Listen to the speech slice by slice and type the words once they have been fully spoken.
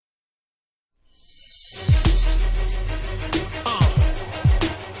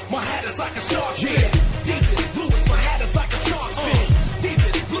a shark's fin. Deepest blue is my hat is like a shark's fin.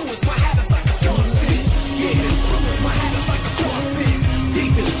 Deepest blue is my hat is like a shark's fin. Yeah, blue is my hat is like a shark's fin.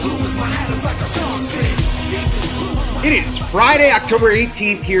 Deepest blue is my hat is like a shark's fin. It is Friday, October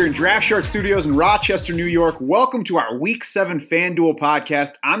 18th here in Draft Shark Studios in Rochester, New York. Welcome to our Week 7 FanDuel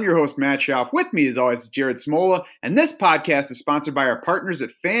podcast. I'm your host, Matt Schauf. With me, as always, is Jared Smola. And this podcast is sponsored by our partners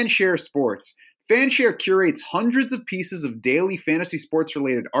at Fanshare Sports. Fanshare curates hundreds of pieces of daily fantasy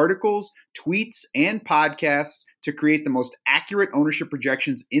sports-related articles, tweets, and podcasts to create the most accurate ownership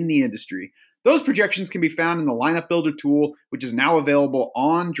projections in the industry. Those projections can be found in the Lineup Builder tool, which is now available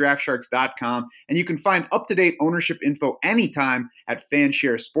on DraftSharks.com, and you can find up-to-date ownership info anytime at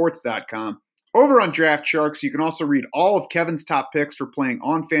FanshareSports.com. Over on Draft Sharks, you can also read all of Kevin's top picks for playing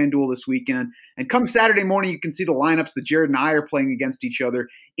on FanDuel this weekend. And come Saturday morning, you can see the lineups that Jared and I are playing against each other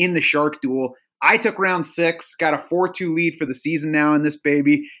in the Shark Duel. I took round 6, got a 4-2 lead for the season now in this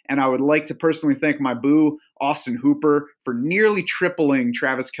baby, and I would like to personally thank my boo, Austin Hooper, for nearly tripling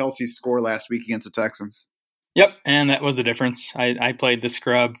Travis Kelce's score last week against the Texans. Yep, and that was the difference. I played the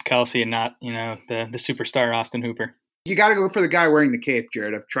scrub Kelce and not, the superstar Austin Hooper. You got to go for the guy wearing the cape,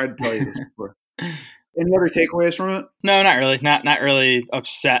 Jared. I've tried to tell you this before. Any other takeaways from it? No, not really. Not really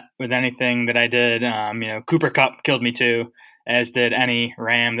upset with anything that I did. Cooper Kupp killed me too, as did any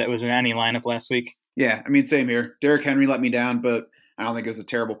Ram that was in any lineup last week. Yeah, same here. Derrick Henry let me down, but I don't think it was a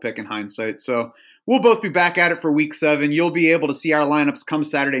terrible pick in hindsight. So we'll both be back at it for Week 7. You'll be able to see our lineups come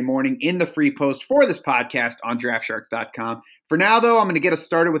Saturday morning in the free post for this podcast on DraftSharks.com. For now, though, I'm going to get us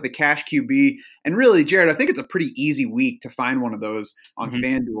started with the cash QB. And really, Jared, I think it's a pretty easy week to find one of those on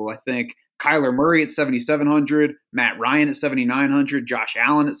FanDuel. I think Kyler Murray at 7,700, Matt Ryan at 7,900, Josh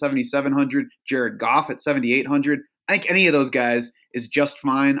Allen at 7,700, Jared Goff at 7,800. I think any of those guys is just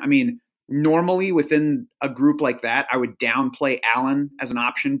fine. Normally within a group like that, I would downplay Allen as an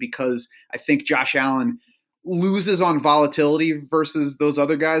option because I think Josh Allen loses on volatility versus those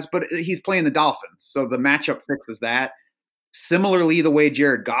other guys, but he's playing the Dolphins, so the matchup fixes that. Similarly, the way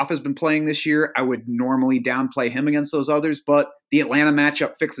Jared Goff has been playing this year, I would normally downplay him against those others, but the Atlanta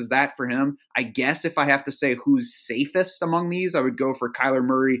matchup fixes that for him. I guess if I have to say who's safest among these, I would go for Kyler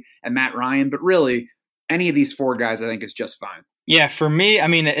Murray and Matt Ryan, but really, any of these four guys I think is just fine. Yeah, for me,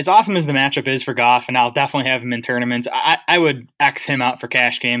 as awesome as the matchup is for Goff, and I'll definitely have him in tournaments, I would X him out for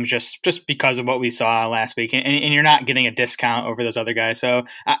cash games just because of what we saw last week, and you're not getting a discount over those other guys. So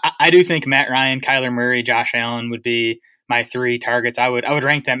I do think Matt Ryan, Kyler Murray, Josh Allen would be my 3 targets. I would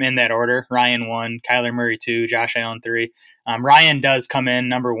rank them in that order. Ryan 1, Kyler Murray 2, Josh Allen 3. Ryan does come in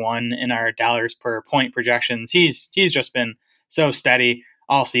number 1 in our dollars per point projections. He's just been so steady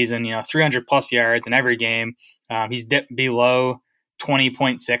all season, 300 plus yards in every game. He's dipped below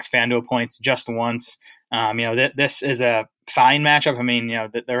 20.6 FanDuel points just once. This is a fine matchup.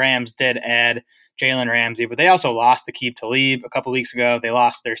 The Rams did add Jalen Ramsey, but they also lost Aqib Talib a couple weeks ago. They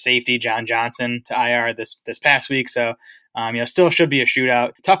lost their safety, John Johnson, to IR this past week. So, still should be a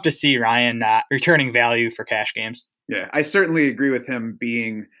shootout. Tough to see Ryan not returning value for cash games. Yeah, I certainly agree with him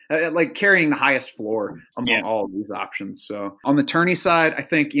being carrying the highest floor among all of these options. So on the tourney side, I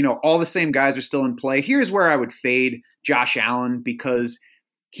think, all the same guys are still in play. Here's where I would fade Josh Allen because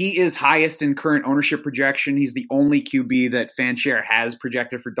he is highest in current ownership projection. He's the only QB that Fanshare has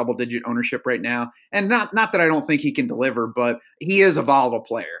projected for double-digit ownership right now. And not that I don't think he can deliver, but he is a volatile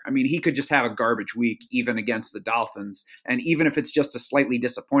player. He could just have a garbage week even against the Dolphins. And even if it's just a slightly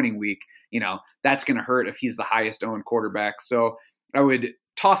disappointing week, that's going to hurt if he's the highest owned quarterback. So I would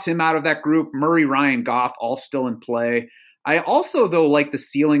toss him out of that group. Murray, Ryan, Goff, all still in play. I also, though, like the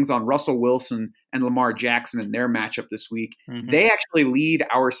ceilings on Russell Wilson and Lamar Jackson in their matchup this week. They actually lead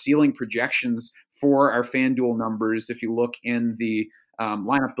our ceiling projections for our FanDuel numbers if you look in the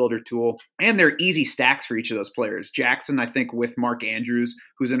lineup builder tool. And they're easy stacks for each of those players. Jackson, I think, with Mark Andrews,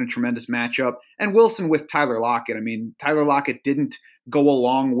 who's in a tremendous matchup, and Wilson with Tyler Lockett. Tyler Lockett didn't go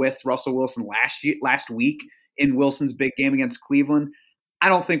along with Russell Wilson last week in Wilson's big game against Cleveland. I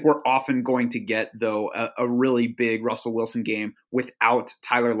don't think we're often going to get, though, a really big Russell Wilson game without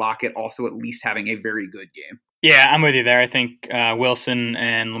Tyler Lockett also at least having a very good game. Yeah, I'm with you there. I think Wilson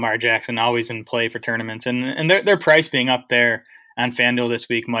and Lamar Jackson always in play for tournaments, and their price being up there on FanDuel this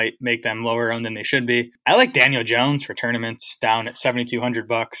week might make them lower owned than they should be. I like Daniel Jones for tournaments down at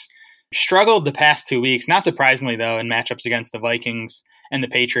 $7,200. Struggled the past 2 weeks, not surprisingly though, in matchups against the Vikings and the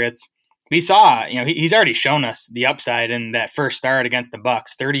Patriots. We saw, he's already shown us the upside in that first start against the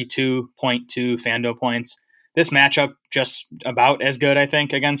Bucs, 32.2 FanDuel points. This matchup just about as good, I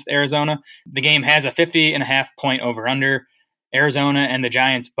think, against Arizona. The game has a 50.5 point over-under. Arizona and the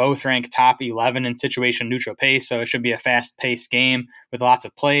Giants both rank top 11 in situation neutral pace, so it should be a fast-paced game with lots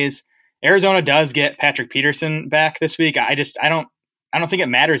of plays. Arizona does get Patrick Peterson back this week. I don't think it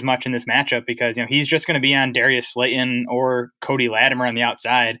matters much in this matchup because he's just going to be on Darius Slayton or Cody Latimer on the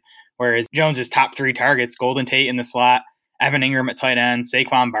outside, whereas Jones's top 3 targets, Golden Tate in the slot, Evan Ingram at tight end,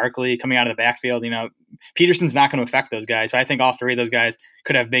 Saquon Barkley coming out of the backfield. Peterson's not going to affect those guys. So I think all 3 of those guys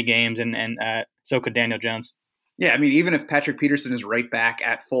could have big games, and so could Daniel Jones. Yeah, I mean, even if Patrick Peterson is right back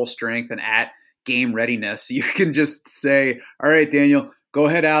at full strength and at game readiness, you can just say, all right, Daniel, go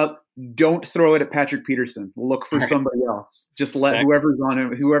ahead out. Don't throw it at Patrick Peterson. Look for somebody else. Just let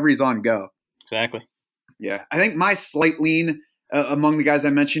whoever he's on go. Exactly. Yeah. I think my slight lean among the guys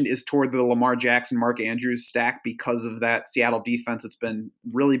I mentioned is toward the Lamar Jackson, Mark Andrews stack because of that Seattle defense. It's been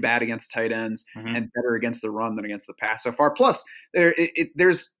really bad against tight ends and better against the run than against the pass so far. Plus,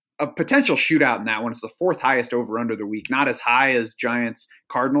 there's a potential shootout in that one. It's the 4th highest over under the week. Not as high as Giants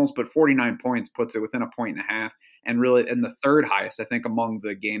Cardinals, but 49 points puts it within 1.5 points. And really in the 3rd highest, I think, among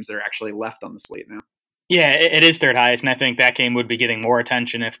the games that are actually left on the slate now. Yeah, it is 3rd highest, and I think that game would be getting more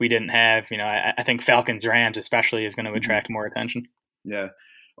attention if we didn't have, I think Falcons-Rams especially is going to attract more attention. Yeah.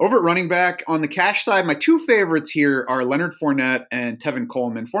 Over at running back, on the cash side, my 2 favorites here are Leonard Fournette and Tevin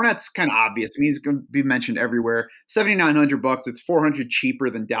Coleman. Fournette's kind of obvious. I mean, he's going to be mentioned everywhere. $7,900. It's $400 cheaper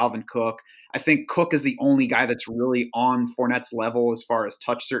than Dalvin Cook. I think Cook is the only guy that's really on Fournette's level as far as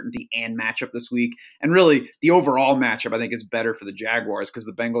touch certainty and matchup this week. And really, the overall matchup, I think, is better for the Jaguars because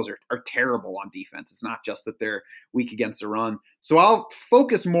the Bengals are terrible on defense. It's not just that they're weak against the run. So I'll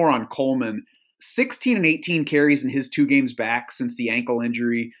focus more on Coleman. 16 and 18 carries in his 2 games back since the ankle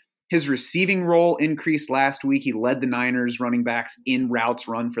injury. His receiving role increased last week. He led the Niners running backs in routes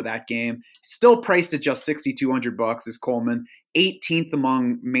run for that game. Still priced at just $6,200 is Coleman. 18th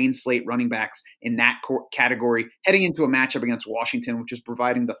among main slate running backs in that category, heading into a matchup against Washington, which is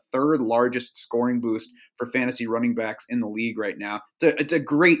providing the 3rd largest scoring boost for fantasy running backs in the league right now. It's a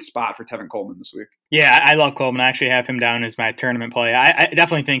great spot for Tevin Coleman this week. Yeah, I love Coleman. I actually have him down as my tournament play. I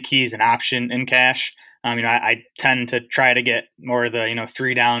definitely think he's an option in cash. I tend to try to get more of the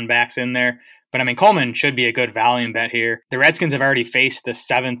 3 down backs in there. But Coleman should be a good volume bet here. The Redskins have already faced the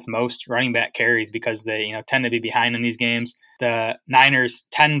 7th most running back carries because they, tend to be behind in these games. The Niners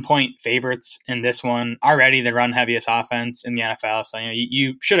 10-point favorites in this one, already the run heaviest offense in the NFL. So,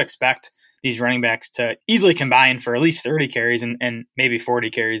 you should expect these running backs to easily combine for at least 30 carries and maybe 40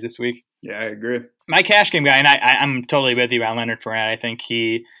 carries this week. Yeah, I agree. My cash game guy, and I'm totally with you on Leonard Fournette. I think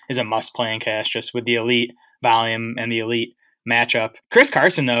he is a must play in cash just with the elite volume and the elite matchup. Chris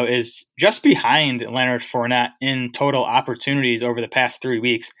Carson, though, is just behind Leonard Fournette in total opportunities over the past 3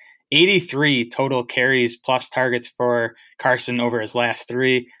 weeks. 83 total carries plus targets for Carson over his last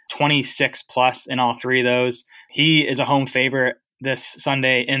 3, 26 plus in all 3 of those. He is a home favorite this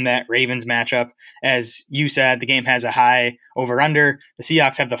Sunday in that Ravens matchup. As you said, the game has a high over-under. The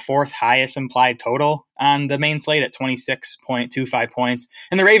Seahawks have the 4th highest implied total on the main slate at 26.25 points.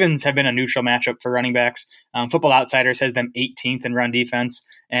 And the Ravens have been a neutral matchup for running backs. Football Outsiders has them 18th in run defense,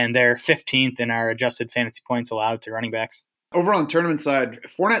 and they're 15th in our adjusted fantasy points allowed to running backs. Over on the tournament side,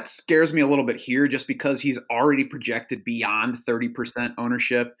 Fournette scares me a little bit here just because he's already projected beyond 30%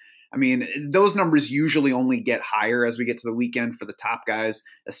 ownership. I mean, those numbers usually only get higher as we get to the weekend for the top guys,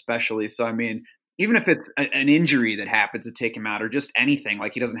 especially. So, I mean, even if it's an injury that happens to take him out or just anything,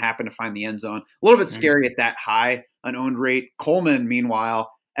 like he doesn't happen to find the end zone, a little bit scary at that high an owned rate. Coleman,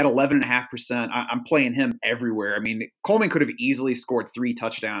 meanwhile, at 11.5%, I'm playing him everywhere. I mean, Coleman could have easily scored 3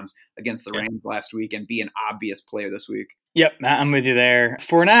 touchdowns against the Rams last week and be an obvious player this week. Yep, I'm with you there.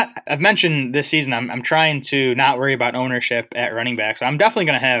 Fournette, I've mentioned this season, I'm trying to not worry about ownership at running back. So I'm definitely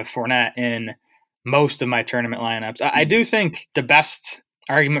going to have Fournette in most of my tournament lineups. I do think the best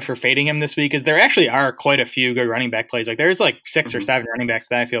argument for fading him this week is there actually are quite a few good running back plays. Like there's like 6 or 7 running backs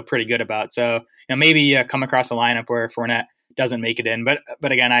that I feel pretty good about. So, maybe come across a lineup where Fournette doesn't make it in. But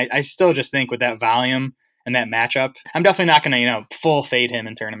again, I still just think with that volume and that matchup, I'm definitely not going to, full fade him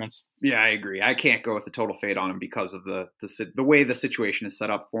in tournaments. Yeah, I agree. I can't go with a total fade on him because of the way the situation is set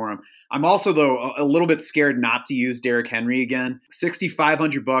up for him. I'm also, though, a little bit scared not to use Derrick Henry again.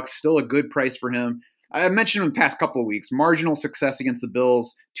 $6,500, still a good price for him. I mentioned him in the past couple of weeks. Marginal success against the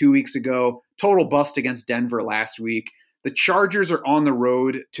Bills 2 weeks ago. Total bust against Denver last week. The Chargers are on the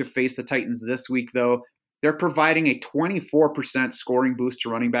road to face the Titans this week, though. They're providing a 24% scoring boost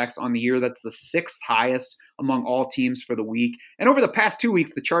to running backs on the year. That's the 6th highest among all teams for the week. And over the past 2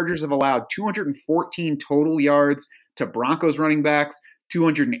 weeks, the Chargers have allowed 214 total yards to Broncos running backs,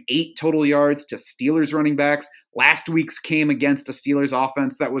 208 total yards to Steelers running backs. Last week's came against a Steelers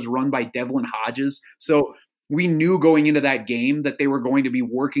offense that was run by Devlin Hodges. So we knew going into that game that they were going to be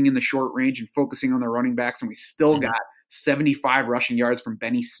working in the short range and focusing on their running backs, and we still got 75 rushing yards from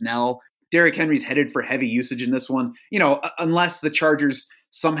Benny Snell Derrick Henry's headed for heavy usage in this one, unless the Chargers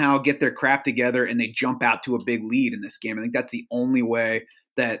somehow get their crap together and they jump out to a big lead in this game. I think that's the only way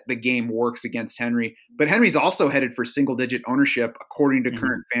that the game works against Henry. But Henry's also headed for single-digit ownership according to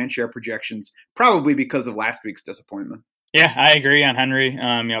current fan share projections, probably because of last week's disappointment. Yeah, I agree on Henry.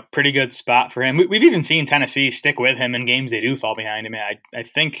 Pretty good spot for him. We've even seen Tennessee stick with him in games they do fall behind. I mean, I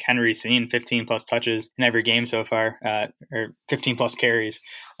think Henry's seen 15 plus touches in every game so far, or 15 plus carries.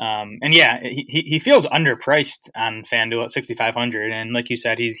 He feels underpriced on FanDuel at 6,500. And like you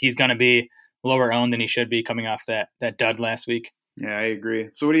said, he's going to be lower owned than he should be coming off that dud last week. Yeah, I agree.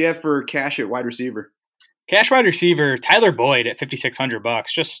 So what do you have for cash at wide receiver? Cash wide receiver, Tyler Boyd at $5,600.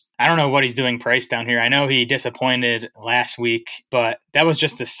 Just, I don't know what he's doing priced down here. I know he disappointed last week, but that was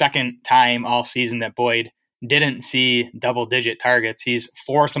just the second time all season that Boyd didn't see double-digit targets. He's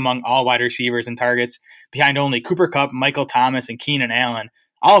fourth among all wide receivers in targets, behind only Cooper Kupp, Michael Thomas, and Keenan Allen.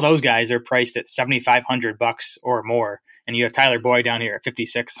 All those guys are priced at $7,500 or more, and you have Tyler Boyd down here at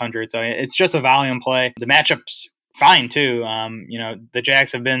 $5,600. So it's just a volume play. The matchup's fine too. The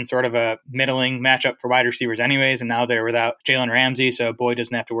Jags have been sort of a middling matchup for wide receivers anyways, and now they're without Jalen Ramsey, so Boyd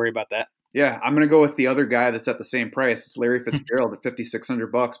doesn't have to worry about that. Yeah, I'm going to go with the other guy that's at the same price. It's Larry Fitzgerald at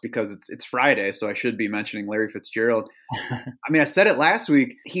 $5,600 because it's Friday, so I should be mentioning Larry Fitzgerald. I mean, I said it last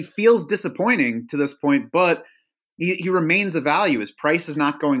week. He feels disappointing to this point, but he remains a value. His price is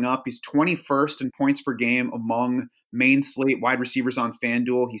not going up. He's 21st in points per game among main slate wide receivers on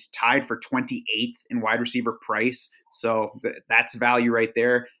FanDuel. He's tied for 28th in wide receiver price. So that's value right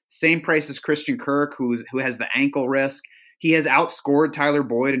there. Same price as Christian Kirk, who has the ankle risk. He has outscored Tyler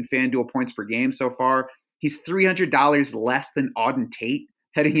Boyd in FanDuel points per game so far. He's $300 less than Auden Tate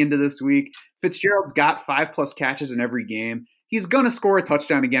heading into this week. Fitzgerald's got 5+ catches in every game. He's going to score a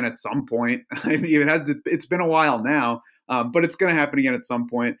touchdown again at some point. It's been a while now, but it's going to happen again at some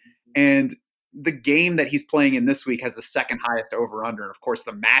point. And the game that he's playing in this week has the second highest over-under. And, of course,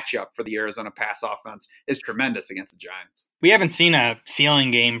 the matchup for the Arizona pass offense is tremendous against the Giants. We haven't seen a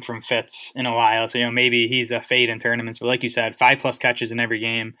ceiling game from Fitz in a while, so maybe he's a fade in tournaments. But like you said, 5+ catches in every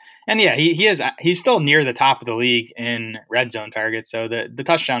game. And, yeah, he's still near the top of the league in red zone targets, so the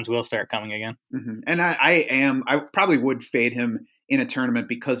touchdowns will start coming again. Mm-hmm. And I probably would fade him in a tournament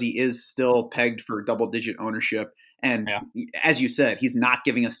because he is still pegged for double-digit ownership. And as you said, he's not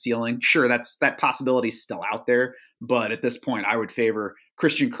giving a ceiling. Sure, that possibility is still out there. But at this point, I would favor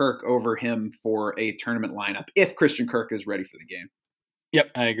Christian Kirk over him for a tournament lineup if Christian Kirk is ready for the game.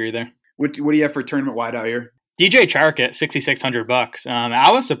 Yep, I agree there. What do you have for tournament wide out here? DJ Chark at $6,600.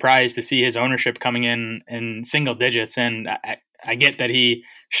 I was surprised to see his ownership coming in single digits. And I get that he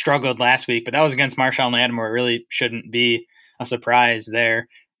struggled last week, but that was against Marshawn Lattimore. It really shouldn't be a surprise there.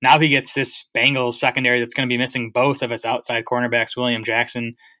 Now he gets this Bengals secondary that's going to be missing both of its outside cornerbacks, William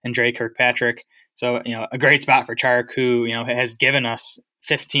Jackson and Dre Kirkpatrick. So, a great spot for Chark, who, has given us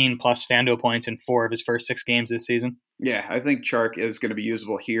 15+ FanDuel points in 4 of his first 6 games this season. Yeah, I think Chark is going to be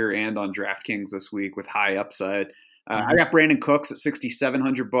usable here and on DraftKings this week with high upside. I got Brandon Cooks at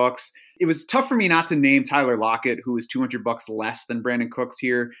 $6,700. It was tough for me not to name Tyler Lockett, who is $200 less than Brandon Cooks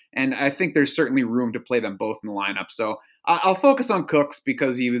here. And I think there's certainly room to play them both in the lineup. So I'll focus on Cooks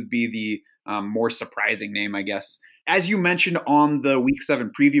because he would be the more surprising name, I guess. As you mentioned on the Week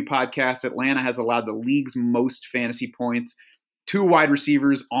 7 preview podcast, Atlanta has allowed the league's most fantasy points to wide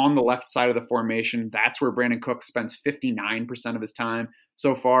receivers on the left side of the formation. That's where Brandon Cooks spends 59% of his time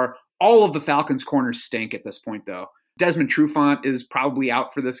so far. All of the Falcons' corners stink at this point, though. Desmond Trufant is probably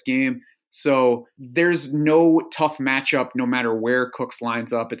out for this game. So there's no tough matchup no matter where Cooks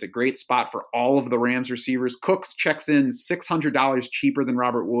lines up. It's a great spot for all of the Rams receivers. Cooks checks in $600 cheaper than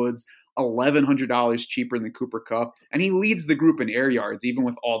Robert Woods, $1,100 cheaper than Cooper Kupp, and he leads the group in air yards, even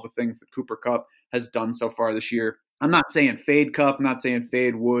with all the things that Cooper Kupp has done so far this year. I'm not saying fade Kupp, I'm not saying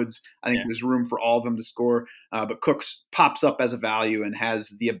fade Woods. I think there's room for all of them to score, but Cooks pops up as a value and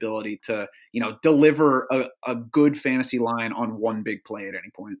has the ability to, deliver a good fantasy line on one big play at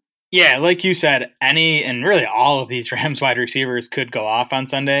any point. Yeah, like you said, any and really all of these Rams wide receivers could go off on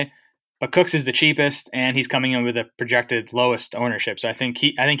Sunday, but Cooks is the cheapest, and he's coming in with a projected lowest ownership. So I think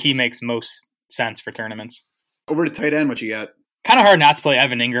he makes most sense for tournaments. Over to tight end, what you got? Kind of hard not to play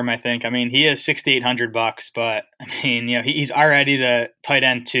Evan Ingram, I think. I mean, he is $6,800, but I mean, he's already the tight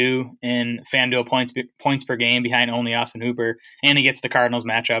end 2 in FanDuel points per game behind only Austin Hooper, and he gets the Cardinals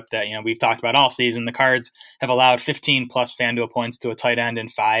matchup that we've talked about all season. The Cards have allowed 15+ FanDuel points to a tight end in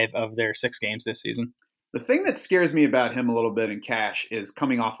 5 of their 6 games this season. The thing that scares me about him a little bit in cash is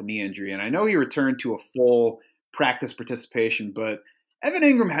coming off a knee injury, and I know he returned to a full practice participation, but Evan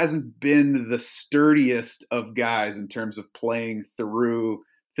Ingram hasn't been the sturdiest of guys in terms of playing through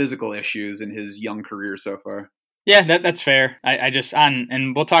physical issues in his young career so far. Yeah, that's fair. I just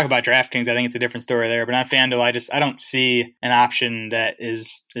and we'll talk about DraftKings. I think it's a different story there, but on FanDuel, I don't see an option that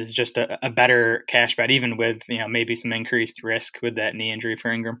is just a better cash bet, even with maybe some increased risk with that knee injury for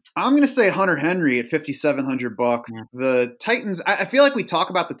Ingram. I'm going to say Hunter Henry at $5,700. Yeah. The Titans. I feel like we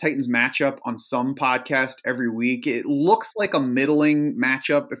talk about the Titans matchup on some podcast every week. It looks like a middling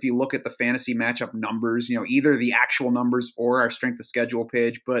matchup if you look at the fantasy matchup numbers. Either the actual numbers or our strength of schedule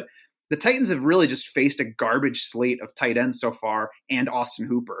page, but the Titans have really just faced a garbage slate of tight ends so far and Austin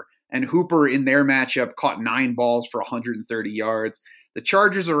Hooper. And Hooper in their matchup caught 9 balls for 130 yards. The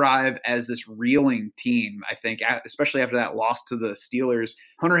Chargers arrive as this reeling team, I think, especially after that loss to the Steelers.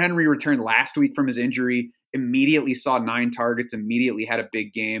 Hunter Henry returned last week from his injury, immediately saw 9 targets, immediately had a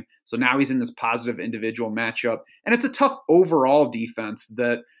big game. So now he's in this positive individual matchup. And it's a tough overall defense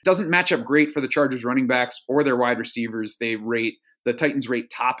that doesn't match up great for the Chargers running backs or their wide receivers. The Titans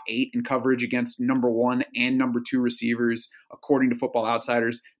rate top 8 in coverage against number 1 and number 2 receivers. According to Football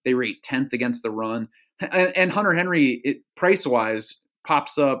Outsiders, they rate 10th against the run. And Hunter Henry, price-wise,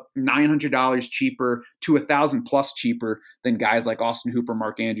 pops up $900 cheaper to $1,000 plus cheaper than guys like Austin Hooper,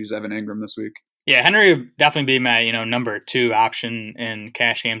 Mark Andrews, Evan Ingram this week. Yeah, Henry would definitely be my number 2 option in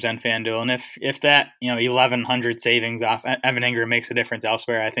cash games on FanDuel, and if that 1,100 savings off Evan Ingram makes a difference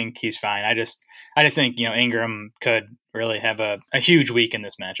elsewhere, I think he's fine. I just think Ingram could really have a huge week in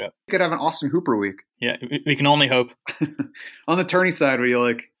this matchup. Could have an Austin Hooper week. Yeah, we can only hope. On the tourney side, what do you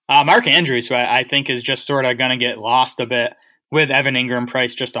like? Mark Andrews, who I think is just sort of going to get lost a bit with Evan Ingram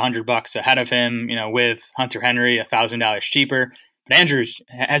priced just $100 ahead of him. With Hunter Henry $1,000 cheaper. But Andrews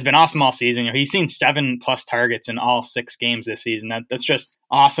has been awesome all season. He's seen 7+ targets in all 6 games this season. That's just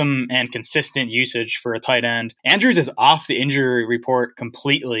awesome and consistent usage for a tight end. Andrews is off the injury report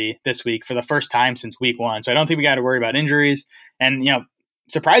completely this week for the first time since week 1. So I don't think we got to worry about injuries. And,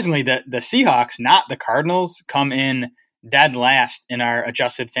 surprisingly, the Seahawks, not the Cardinals, come in dead last in our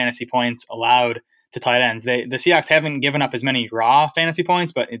adjusted fantasy points allowed to tight ends. The Seahawks haven't given up as many raw fantasy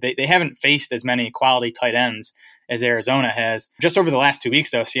points, but they haven't faced as many quality tight ends as Arizona has. Just over the last 2 weeks,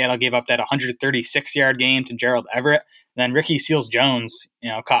 though, Seattle gave up that 136-yard game to Gerald Everett. Then Ricky Seals-Jones,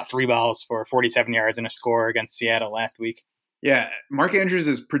 caught 3 balls for 47 yards and a score against Seattle last week. Yeah, Mark Andrews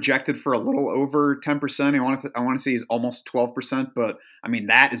is projected for a little over 10%. I want to say he's almost 12%, but I mean,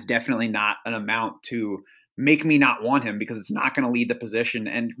 that is definitely not an amount to make me not want him because it's not going to lead the position.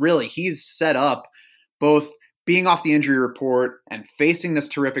 And really, he's set up both being off the injury report and facing this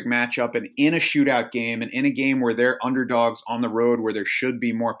terrific matchup and in a shootout game and in a game where they're underdogs on the road where there should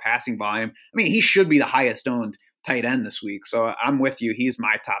be more passing volume. I mean, he should be the highest owned tight end this week. So I'm with you. He's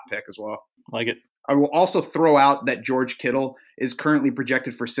my top pick as well. Like it. I will also throw out that George Kittle is currently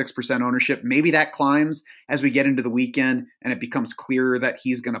projected for 6% ownership. Maybe that climbs as we get into the weekend and it becomes clearer that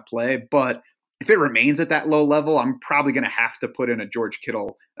he's going to play. But if it remains at that low level, I'm probably going to have to put in a George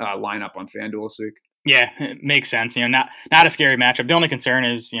Kittle lineup on FanDuel this week. Yeah, it makes sense. Not a scary matchup. The only concern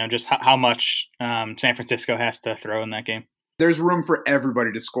is, just how much San Francisco has to throw in that game. There's room for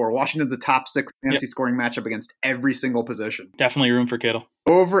everybody to score. Washington's a top 6 fantasy scoring matchup against every single position. Definitely room for Kittle.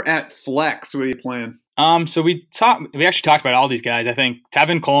 Over at Flex, what are you playing? So we actually talked about all these guys. I think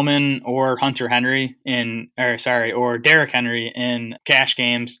Tevin Coleman or Hunter Henry or Derrick Henry in cash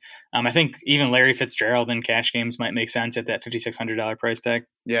games. I think even Larry Fitzgerald in cash games might make sense at that $5,600 price tag.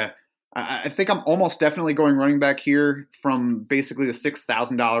 Yeah. I think I'm almost definitely going running back here from basically the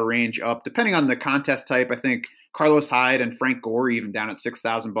 $6,000 range up. Depending on the contest type, I think Carlos Hyde and Frank Gore, even down at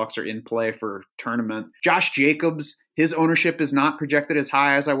 $6,000, are in play for tournament. Josh Jacobs, his ownership is not projected as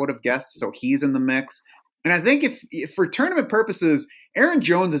high as I would have guessed, so he's in the mix. And I think if for tournament purposes, Aaron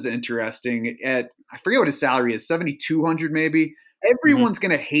Jones is interesting at, I forget what his salary is, $7,200 maybe. Everyone's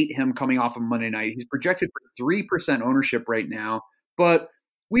going to hate him coming off of Monday night. He's projected for 3% ownership right now, but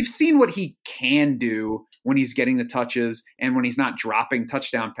we've seen what he can do when he's getting the touches and when he's not dropping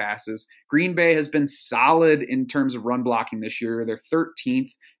touchdown passes. Green Bay has been solid in terms of run blocking this year. They're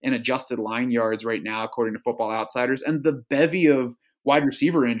 13th in adjusted line yards right now, according to Football Outsiders. And the bevy of wide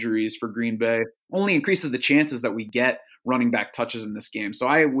receiver injuries for Green Bay only increases the chances that we get running back touches in this game. So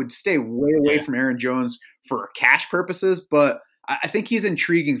I would stay way away from Aaron Jones for cash purposes, but I think he's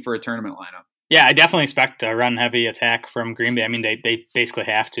intriguing for a tournament lineup. Yeah, I definitely expect a run-heavy attack from Green Bay. I mean, they basically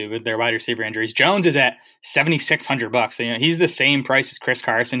have to with their wide receiver injuries. Jones is at $7,600. So, he's the same price as Chris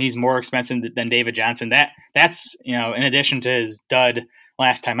Carson. He's more expensive than David Johnson. That's in addition to his dud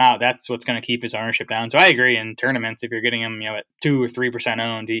last time out, that's what's going to keep his ownership down. So I agree in tournaments, if you're getting him, at 2 or 3%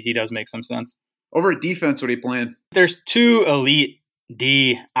 owned, he does make some sense. Over at defense, what are you playing? There's 2 elite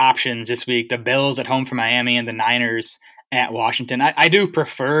D options this week: the Bills at home for Miami and the Niners at Washington. I do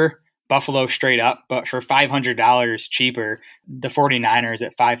prefer Buffalo straight up, but for $500 cheaper, the 49ers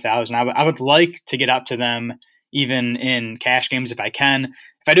at 5,000. I would like to get up to them even in cash games if I can.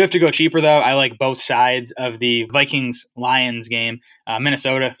 If I do have to go cheaper, though, I like both sides of the Vikings-Lions game.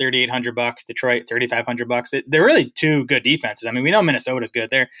 Minnesota, $3,800. Detroit, $3,500. They're really two good defenses. I mean, we know Minnesota's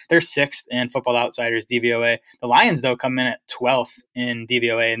good. They're sixth in Football Outsiders DVOA. The Lions, though, come in at 12th in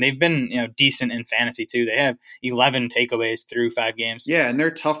DVOA, and they've been decent in fantasy too. They have 11 takeaways through 5 games. Yeah, and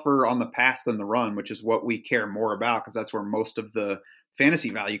they're tougher on the pass than the run, which is what we care more about because that's where most of the fantasy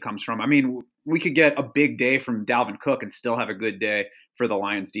value comes from. I mean, we could get a big day from Dalvin Cook and still have a good day for the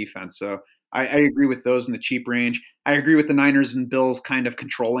Lions defense. So I agree with those in the cheap range. I agree with the Niners and Bills kind of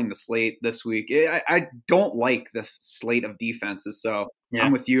controlling the slate this week. I don't like this slate of defenses. So yeah.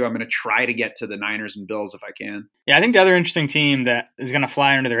 I'm with you. I'm going to try to get to the Niners and Bills if I can. Yeah, I think the other interesting team that is going to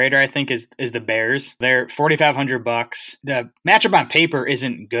fly under the radar, I think, is the Bears. They're $4,500. The matchup on paper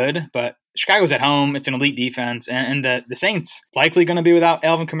isn't good, but Chicago's at home. It's an elite defense. And the Saints likely going to be without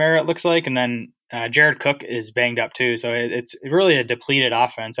Alvin Kamara, it looks like. And then Jared Cook is banged up too. So it's really a depleted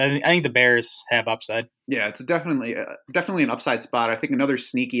offense. I think the Bears have upside. Yeah, it's definitely an upside spot. I think another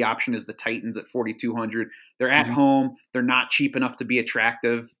sneaky option is the Titans at 4,200. They're at home. They're not cheap enough to be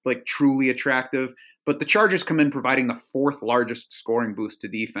attractive, like truly attractive. But the Chargers come in providing the 4th largest scoring boost to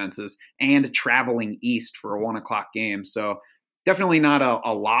defenses and traveling east for a 1 o'clock game. So definitely not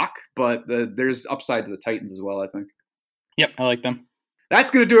a lock, but there's upside to the Titans as well, I think. Yep, I like them. That's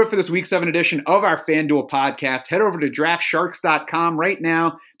going to do it for this Week 7 edition of our FanDuel podcast. Head over to DraftSharks.com right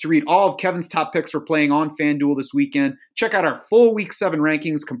now to read all of Kevin's top picks for playing on FanDuel this weekend. Check out our full Week 7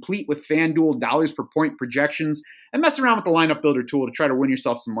 rankings, complete with FanDuel dollars per point projections, and mess around with the lineup builder tool to try to win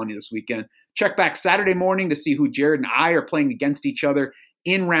yourself some money this weekend. Check back Saturday morning to see who Jared and I are playing against each other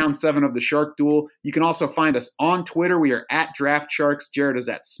in round 7 of the Shark Duel. You can also find us on Twitter. We are at DraftSharks. Jared is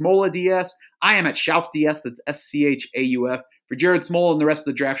at SmolaDS. I am at SchaufDS. That's SCHAUF. For Jared Smola and the rest of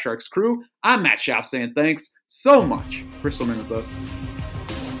the Draft Sharks crew, I'm Matt Schauf saying thanks so much for swimming with us.